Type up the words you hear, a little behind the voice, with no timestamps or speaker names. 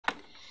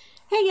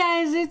Hey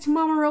guys, it's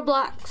Mama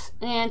Roblox,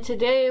 and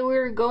today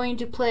we're going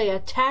to play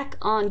Attack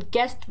on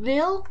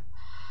Guestville.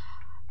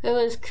 It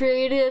was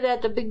created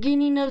at the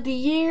beginning of the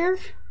year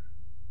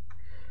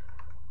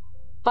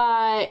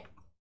by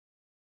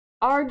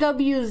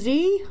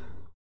RWZ.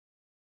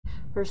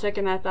 For a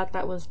second I thought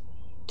that was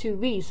two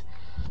V's.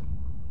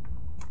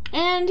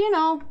 And you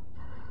know,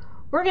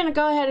 we're gonna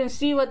go ahead and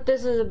see what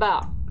this is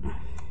about.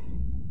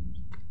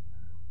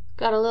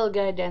 Got a little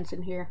guy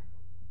dancing here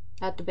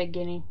at the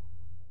beginning.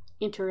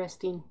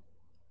 Interesting.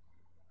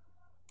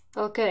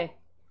 Okay,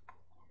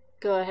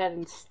 go ahead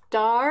and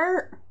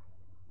start.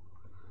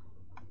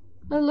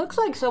 It looks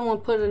like someone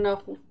put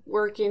enough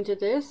work into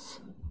this.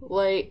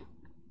 Wait,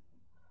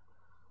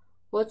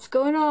 what's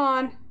going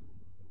on?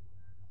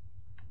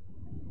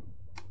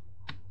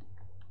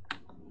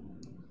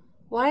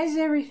 Why is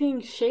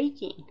everything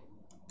shaking?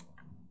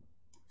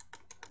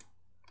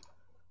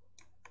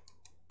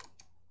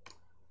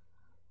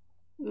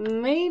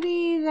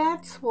 Maybe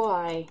that's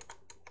why.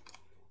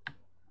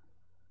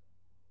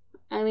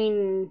 I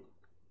mean,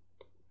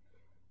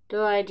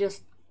 do I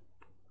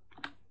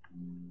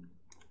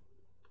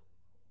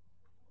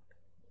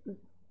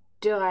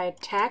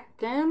attack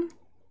them?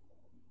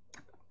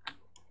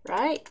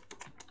 Right?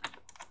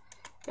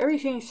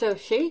 Everything's so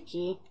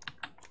shaky.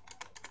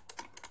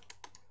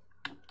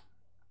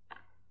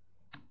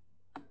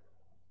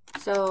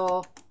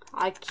 So,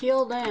 I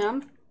kill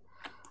them.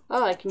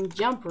 Oh, I can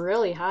jump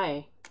really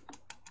high.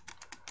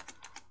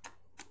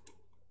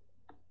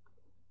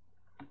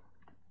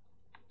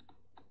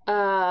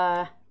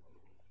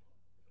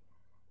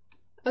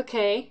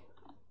 Okay.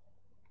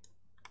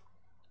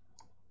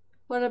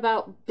 What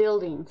about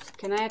buildings?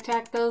 Can I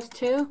attack those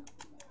too?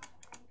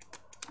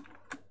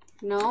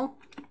 No?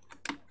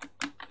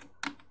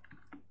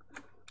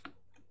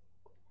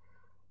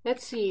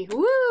 Let's see.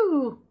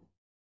 Woo!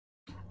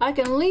 I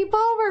can leap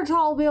over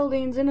tall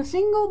buildings in a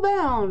single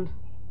bound.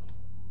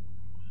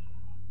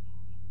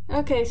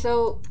 Okay,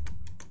 so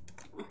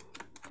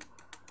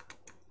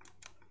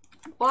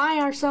why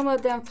are some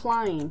of them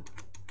flying?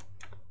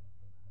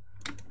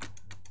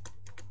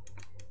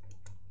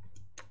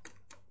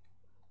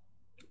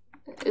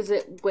 Is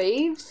it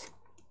waves?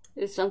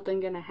 Is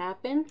something gonna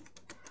happen?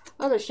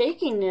 Oh, the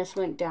shakiness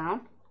went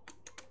down.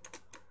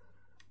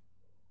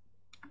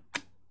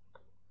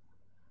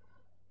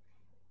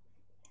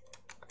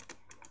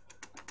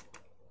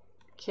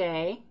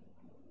 Okay.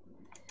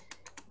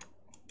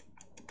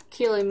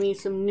 Killing me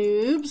some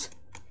noobs.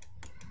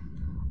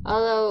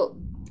 Although,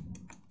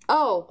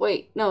 oh,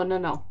 wait,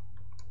 no.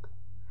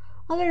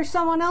 Oh, there's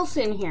someone else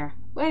in here.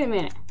 Wait a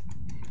minute.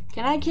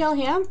 Can I kill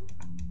him?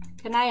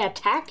 Can I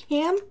attack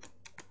him?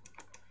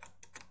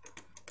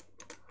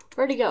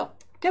 Where'd he go?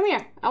 Come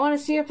here. I want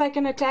to see if I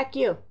can attack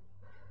you.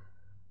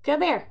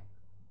 Come here.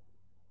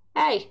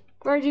 Hey,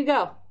 where'd you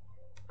go?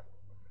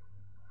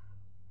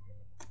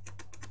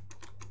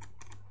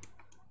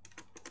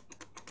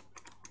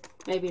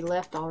 Maybe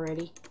left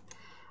already.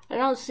 I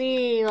don't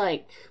see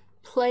like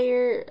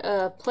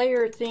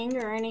player thing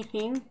or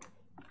anything.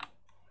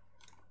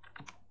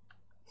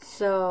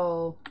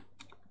 So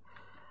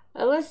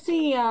let's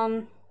see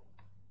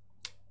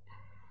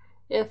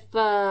if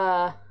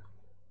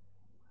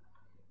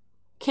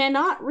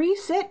cannot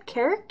reset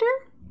character?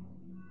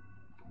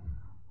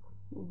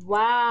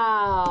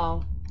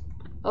 Wow.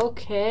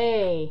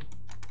 Okay.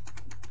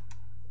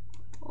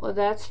 Well,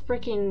 that's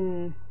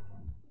freaking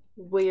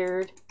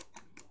weird.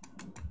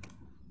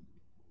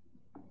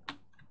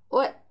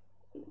 What?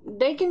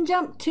 They can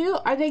jump too?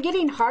 Are they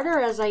getting harder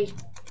as I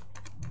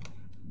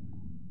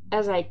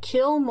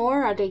kill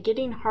more? Are they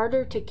getting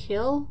harder to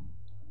kill?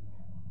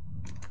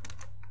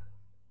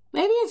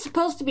 Maybe it's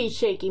supposed to be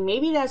shaky.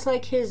 Maybe that's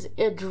like his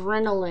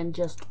adrenaline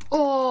just,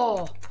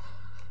 oh,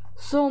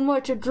 so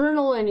much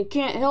adrenaline. He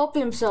can't help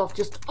himself.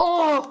 Just,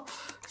 oh,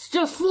 it's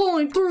just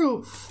flowing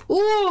through.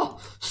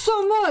 Oh,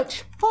 so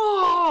much.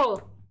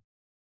 Oh.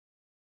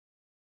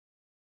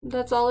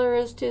 That's all there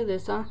is to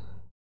this, huh?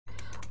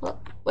 Well,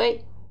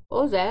 wait,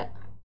 what was that?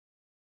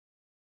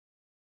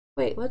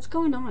 Wait, what's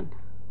going on?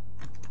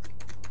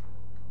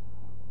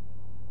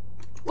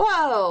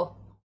 Whoa,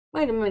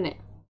 wait a minute.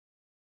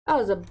 That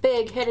was a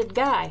big-headed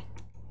guy.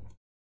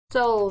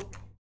 So,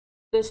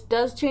 this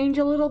does change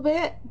a little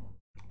bit.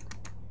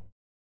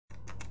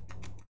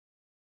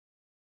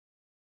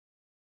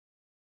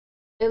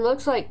 It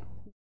looks like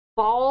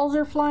balls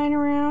are flying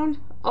around.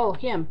 Oh,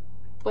 him.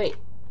 Wait.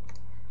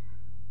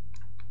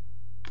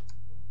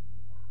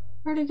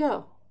 Where'd he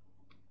go?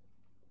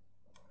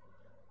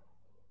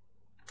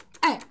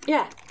 Ah,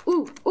 yeah.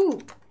 Ooh.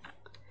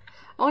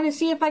 I want to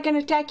see if I can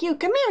attack you.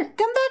 Come here.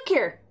 Come back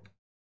here.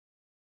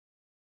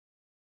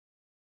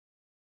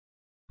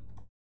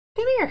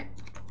 Come here.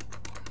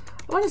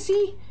 I want to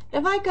see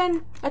if I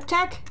can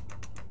attack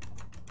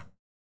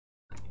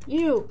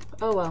you.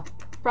 Oh well,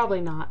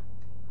 probably not.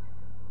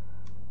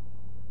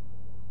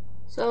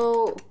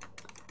 So,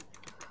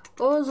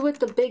 what was with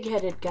the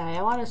big-headed guy?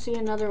 I want to see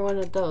another one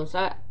of those.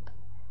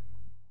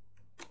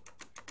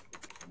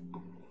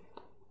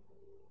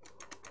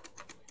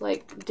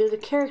 Like, do the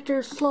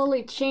characters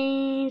slowly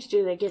change?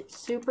 Do they get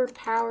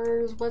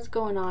superpowers? What's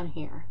going on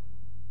here?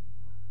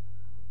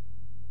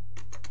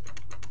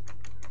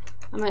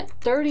 I'm at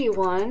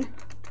 31.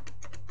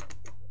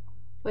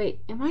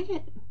 Wait, am I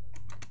at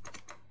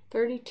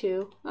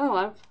 32?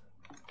 Oh,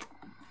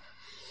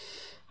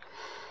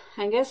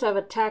 I guess I've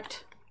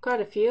attacked quite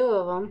a few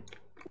of them.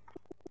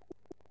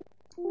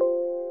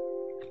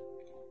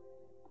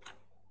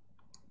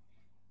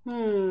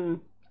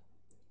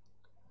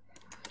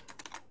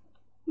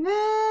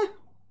 Nah.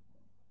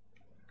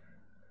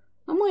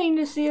 I'm waiting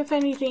to see if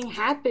anything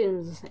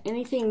happens.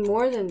 Anything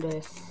more than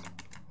this.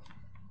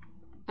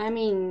 I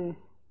mean,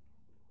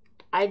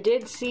 I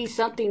did see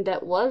something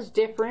that was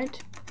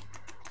different.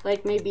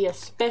 Like maybe a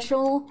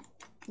special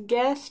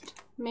guest,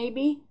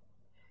 maybe.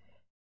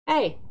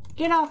 Hey,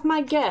 get off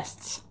my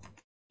guests.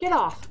 Get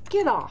off,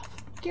 get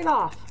off, get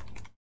off.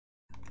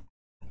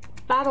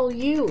 Battle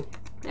you.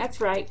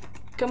 That's right.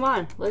 Come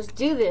on, let's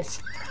do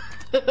this.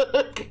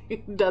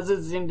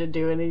 Doesn't seem to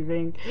do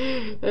anything.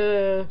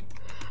 Oh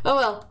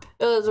well,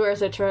 it was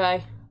worth a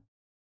try.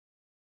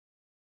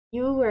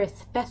 You were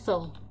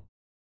special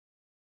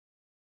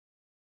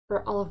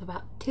for all of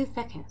about 2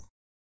 seconds.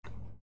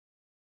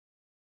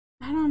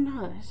 I don't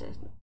know, this is...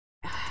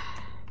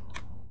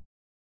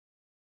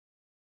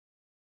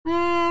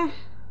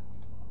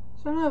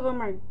 some of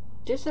them are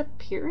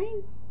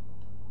disappearing?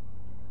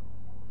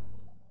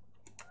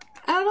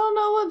 I don't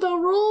know what the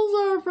rules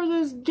are for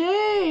this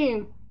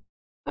game.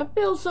 I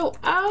feel so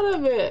out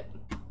of it.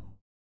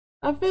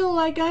 I feel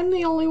like I'm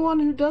the only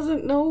one who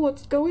doesn't know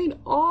what's going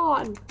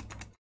on.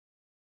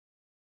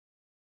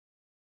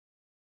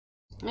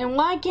 And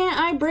why can't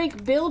I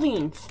break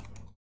buildings?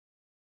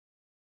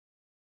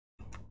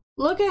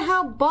 Look at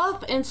how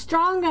buff and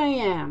strong I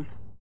am.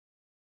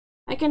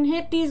 I can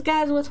hit these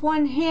guys with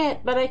 1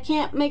 hit, but I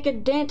can't make a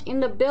dent in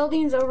the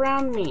buildings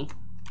around me.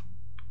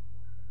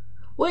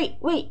 Wait,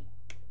 wait.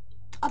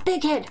 A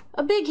big head,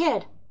 a big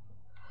head.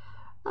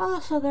 Oh,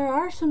 so there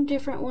are some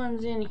different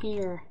ones in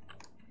here.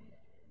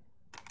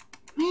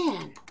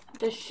 Man,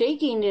 the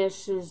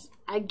shakiness is,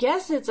 I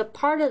guess it's a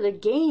part of the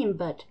game,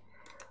 but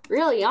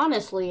really,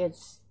 honestly,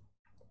 it's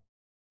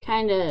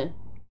kind of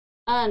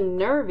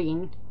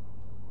unnerving.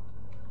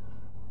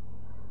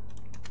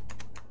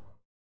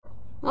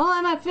 Well,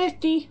 I'm at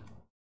 50.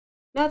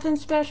 Nothing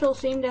special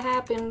seemed to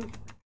happen.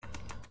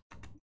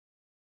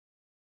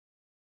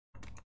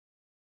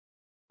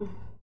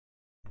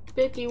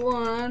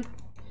 $51.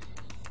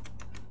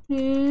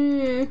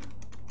 I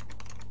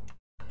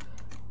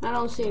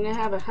don't seem to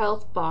have a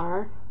health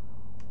bar,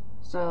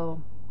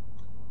 so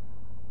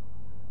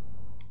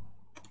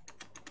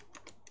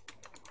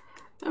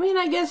I mean,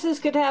 I guess this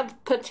could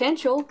have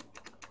potential.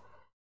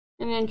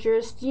 An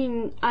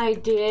interesting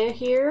idea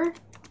here.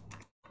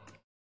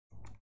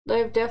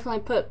 They've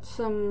definitely put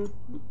some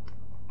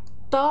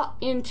thought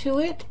into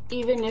it,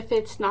 even if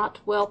it's not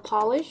well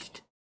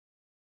polished.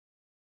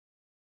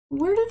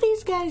 Where do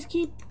these guys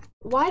keep...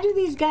 Why do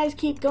these guys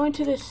keep going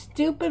to this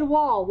stupid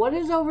wall? What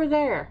is over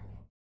there?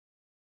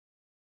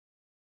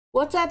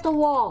 What's at the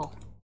wall?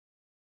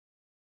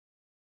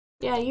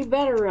 Yeah, you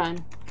better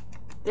run.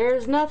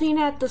 There's nothing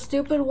at the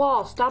stupid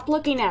wall. Stop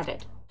looking at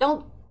it.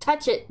 Don't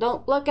touch it.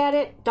 Don't look at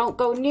it. Don't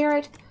go near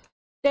it.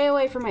 Stay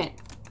away from it.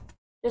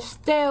 Just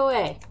stay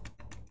away.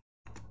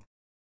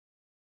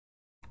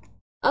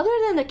 Other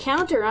than the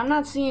counter, I'm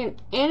not seeing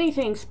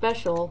anything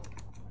special.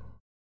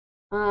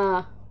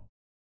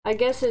 I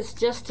guess it's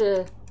just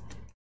to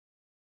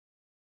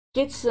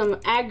get some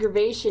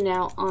aggravation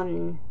out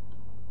on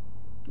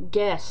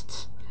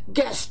guests.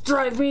 Guests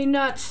drive me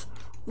nuts!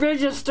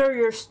 Register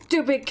your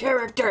stupid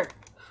character!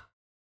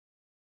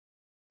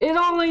 It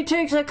only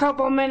takes a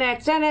couple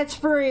minutes and it's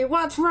free!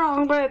 What's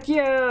wrong with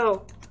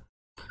you?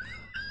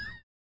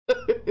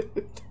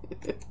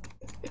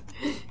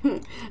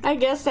 I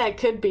guess that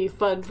could be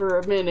fun for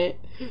a minute.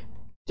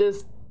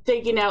 Just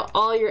taking out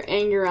all your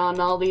anger on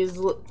all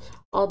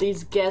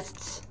these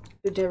guests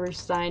who never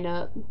sign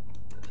up.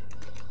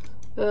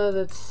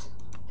 That's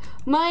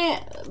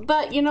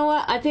but you know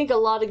what? I think a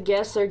lot of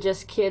guests are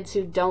just kids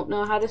who don't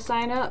know how to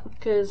sign up,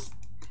 because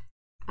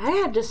I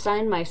had to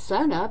sign my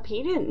son up.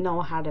 He didn't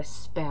know how to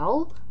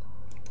spell.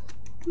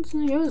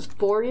 He was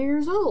 4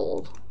 years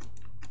old.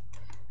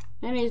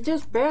 And he's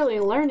just barely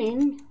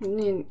learning.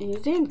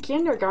 He's in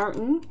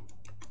kindergarten.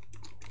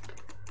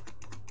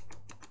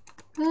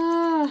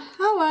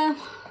 Oh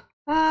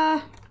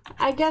well.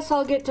 I guess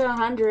I'll get to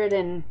 100,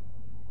 and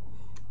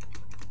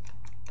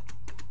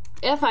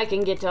if I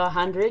can get to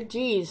 100,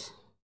 geez.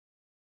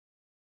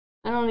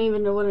 I don't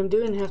even know what I'm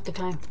doing half the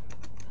time.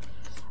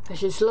 I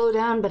should slow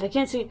down, but I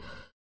can't see.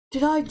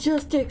 Did I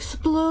just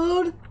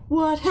explode?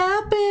 What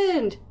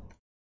happened?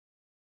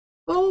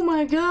 Oh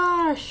my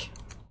gosh.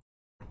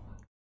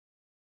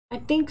 I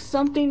think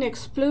something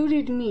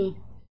exploded me.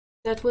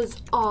 That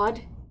was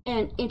odd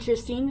and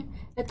interesting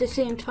at the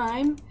same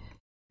time,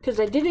 because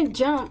I didn't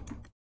jump.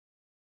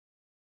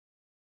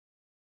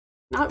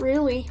 Not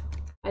really.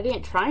 I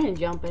didn't try and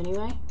jump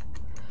anyway.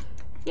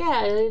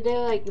 Yeah, they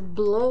like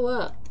blow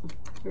up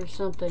or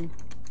something.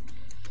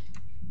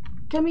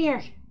 Come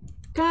here.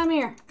 Come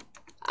here.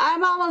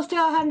 I'm almost to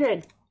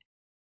 100.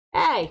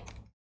 Hey.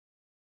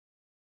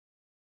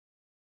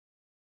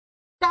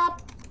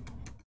 Stop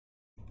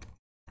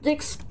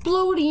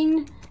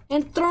exploding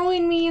and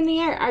throwing me in the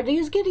air. Are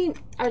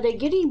they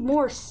getting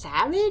more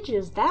savage?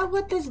 Is that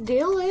what this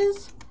deal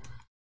is?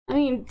 I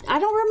mean, I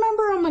don't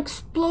remember them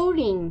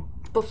exploding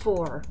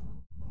before.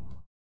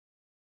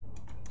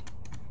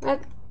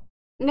 But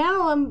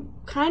now I'm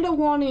kind of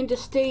wanting to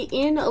stay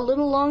in a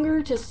little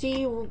longer to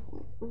see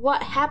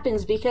what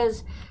happens,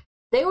 because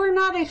they were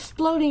not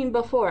exploding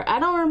before. I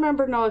don't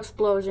remember no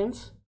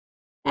explosions.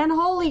 And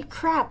holy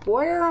crap,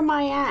 where am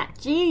I at?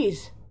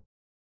 Jeez.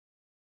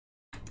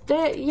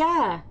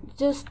 Yeah,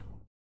 just...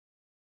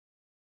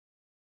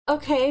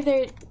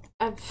 Okay,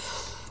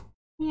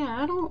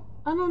 yeah, I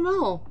don't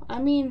know. I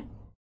mean...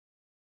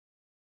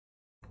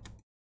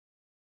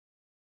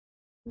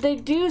 They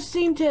do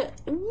seem to...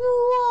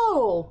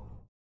 Whoa!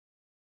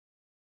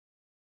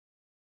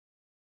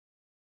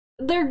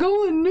 They're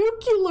going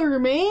nuclear,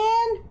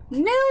 man!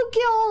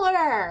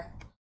 Nuclear!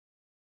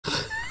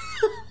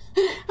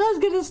 I was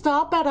gonna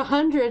stop at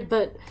 100,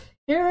 but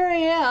here I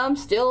am,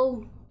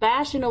 still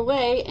bashing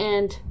away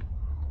and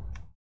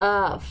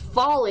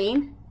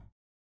falling.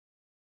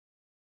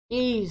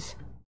 Jeez.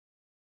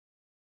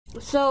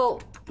 So,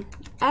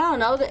 I don't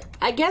know.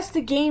 I guess the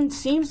game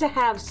seems to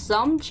have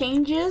some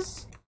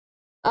changes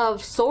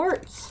of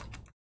sorts.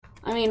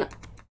 I mean,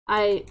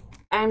 I'm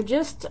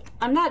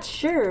not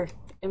sure.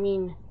 I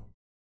mean,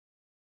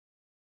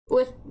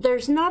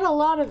 there's not a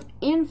lot of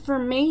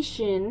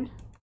information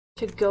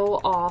to go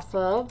off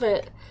of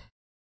it.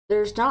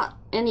 There's not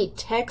any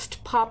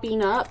text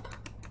popping up.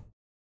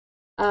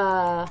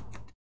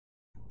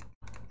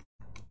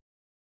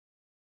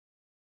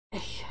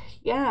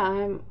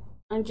 Yeah,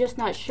 I'm just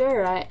not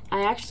sure. I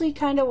actually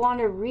kind of want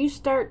to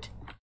restart.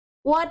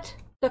 What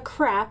the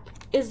crap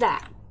is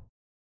that?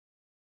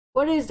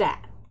 What is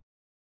that?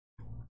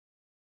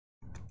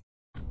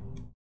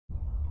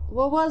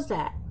 What was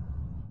that?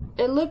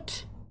 It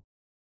looked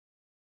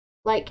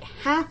like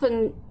half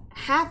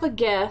a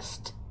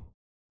guest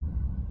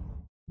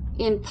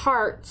in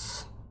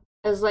parts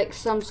as like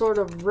some sort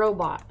of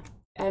robot.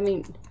 I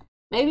mean,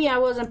 maybe I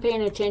wasn't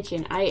paying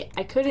attention. I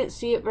couldn't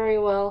see it very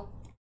well.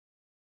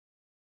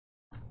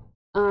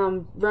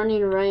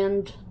 Running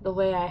around the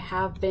way I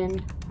have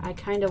been, I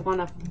kind of want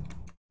to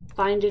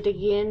find it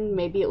again.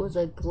 Maybe it was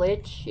a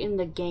glitch in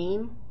the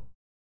game.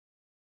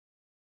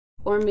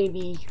 Or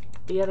maybe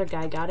the other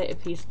guy got it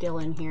if he's still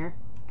in here.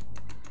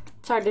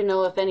 It's hard to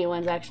know if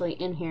anyone's actually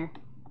in here.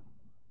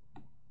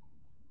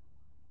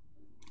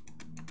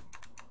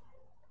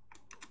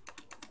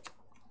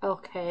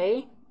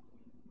 Okay.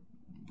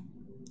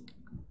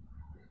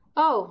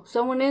 Oh,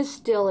 someone is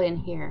still in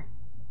here.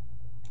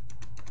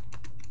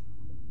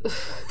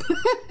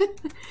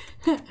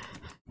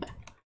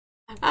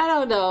 I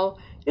don't know.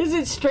 Is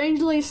it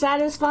strangely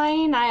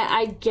satisfying?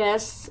 I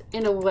guess,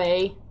 in a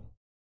way.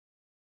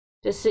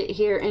 To sit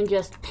here and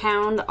just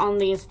pound on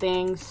these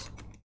things.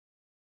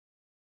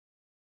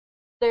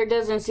 There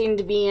doesn't seem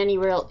to be any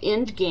real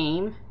end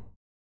game.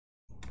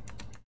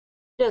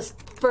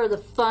 Just for the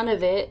fun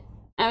of it.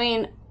 I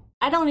mean,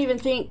 I don't even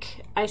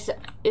think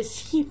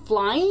is he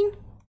flying?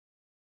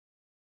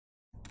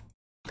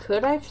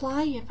 Could I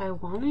fly if I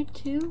wanted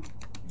to?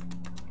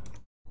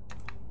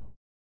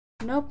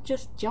 Nope,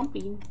 just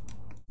jumping.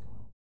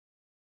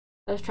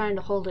 I was trying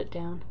to hold it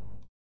down.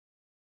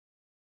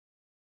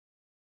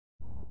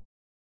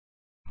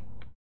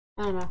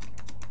 I don't know.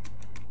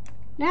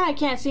 Now I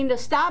can't seem to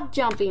stop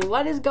jumping.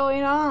 What is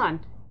going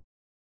on?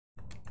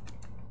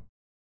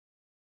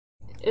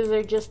 Is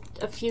there just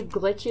a few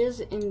glitches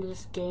in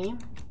this game?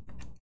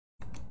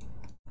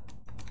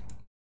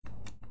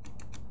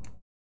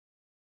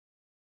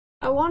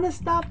 I want to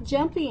stop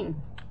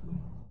jumping.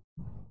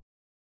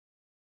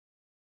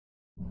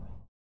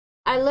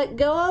 I let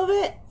go of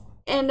it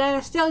and then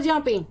I'm still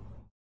jumping.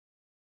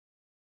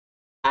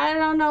 I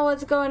don't know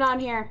what's going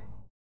on here.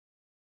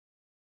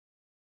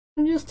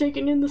 I'm just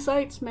taking in the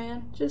sights,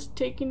 man. Just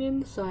taking in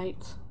the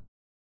sights.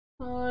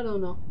 I don't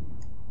know.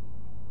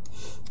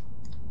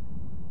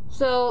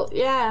 So,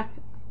 yeah.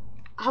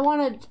 I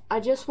want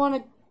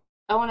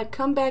to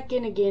come back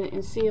in again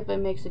and see if it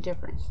makes a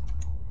difference.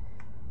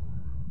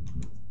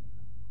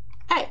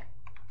 Hey!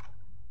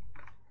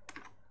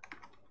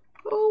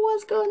 Oh,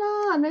 what's going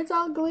on? It's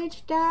all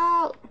glitched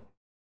out.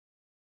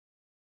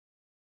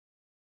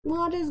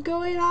 What is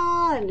going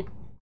on?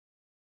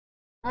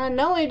 I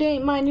know it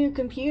ain't my new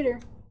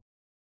computer.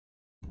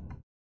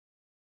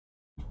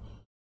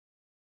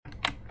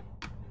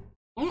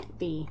 Can't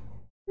be.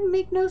 It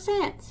make no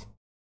sense.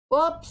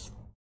 Whoops.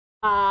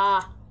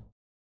 Ah.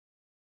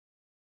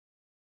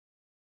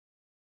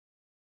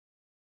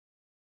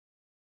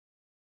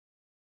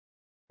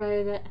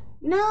 Try that.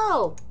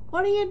 No!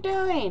 What are you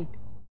doing?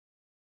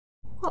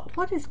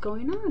 What is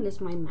going on?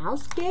 Is my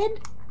mouse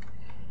dead?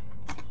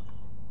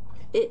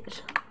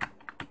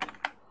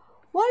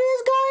 What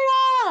is going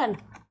on?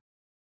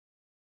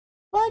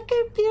 My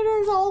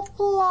computer's all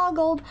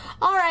floggled.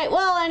 Alright,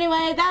 well,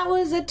 anyway, that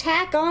was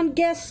Attack on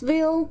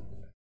Guestville.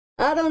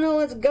 I don't know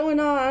what's going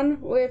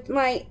on with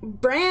my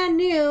brand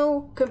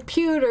new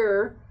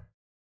computer.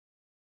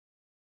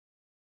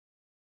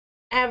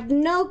 I have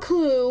no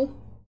clue.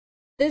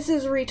 This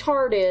is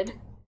retarded.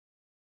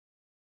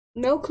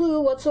 No clue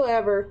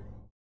whatsoever.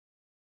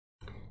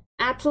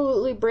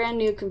 Absolutely brand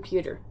new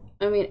computer.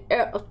 I mean,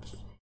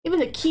 even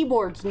the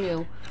keyboard's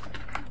new.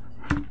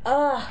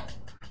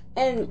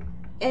 And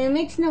it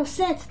makes no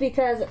sense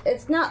because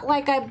it's not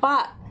like I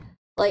bought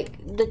like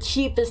the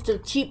cheapest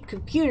of cheap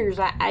computers.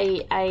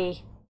 I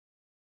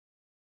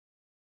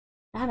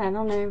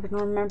don't even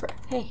remember.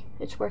 Hey,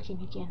 it's working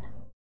again.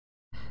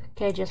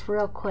 Okay, just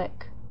real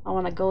quick. I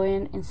want to go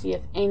in and see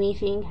if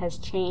anything has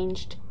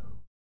changed.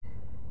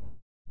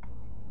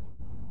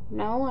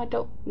 No, I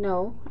don't.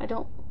 No, I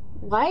don't.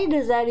 Why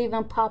does that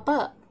even pop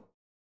up?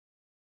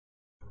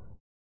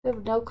 I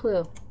have no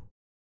clue.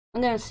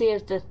 I'm gonna see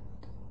if the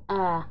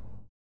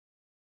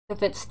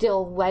if it's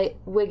still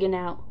wigging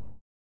out.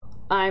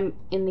 I'm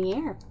in the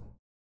air.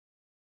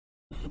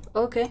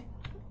 Okay.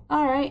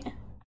 Alright.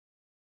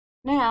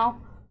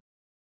 Now,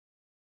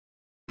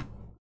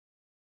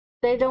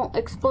 they don't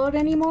explode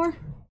anymore?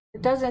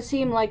 It doesn't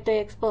seem like they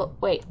explode.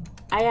 Wait,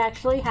 I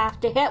actually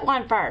have to hit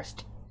one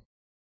first.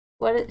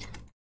 What?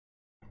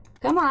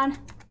 Come on.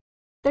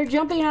 They're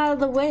jumping out of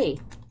the way.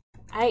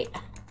 I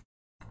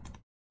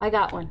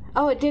got one.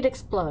 Oh, it did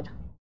explode.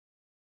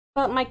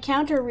 But my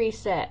counter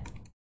reset.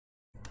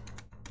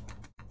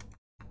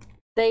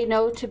 They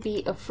know to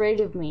be afraid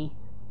of me.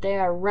 They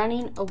are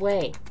running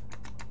away.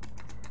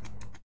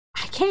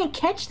 I can't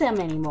catch them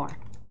anymore.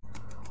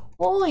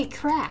 Holy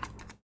crap.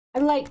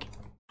 What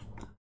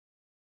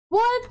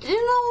in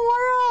the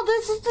world?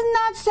 This is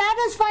not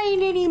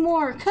satisfying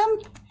anymore.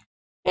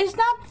 It's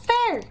not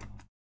fair.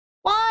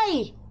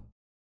 Why?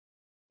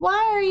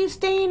 Why are you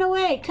staying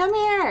away? Come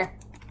here.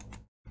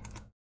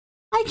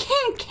 I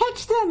can't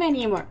catch them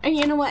anymore. And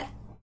you know what?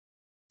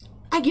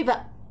 I give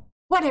up.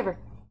 Whatever.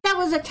 That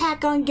was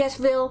Attack on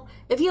Guestville.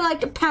 If you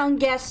like to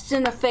pound guests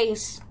in the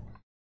face,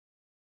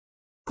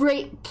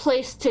 great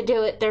place to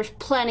do it. There's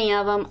plenty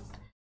of them.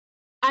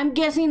 I'm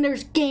guessing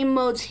there's game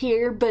modes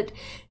here, but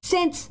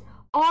since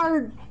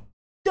RW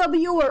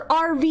or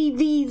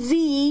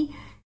RVVZ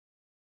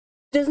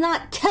does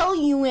not tell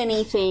you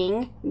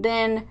anything,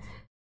 then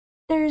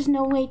there's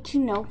no way to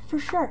know for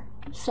sure.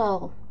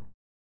 So,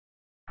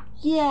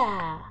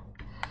 yeah.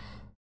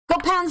 Go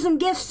pound some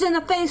gifts in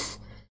the face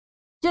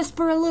just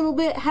for a little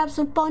bit. Have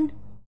some fun.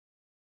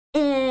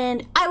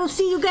 And I will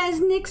see you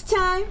guys next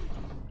time.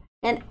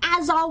 And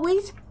as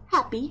always,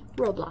 happy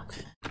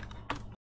Roblox.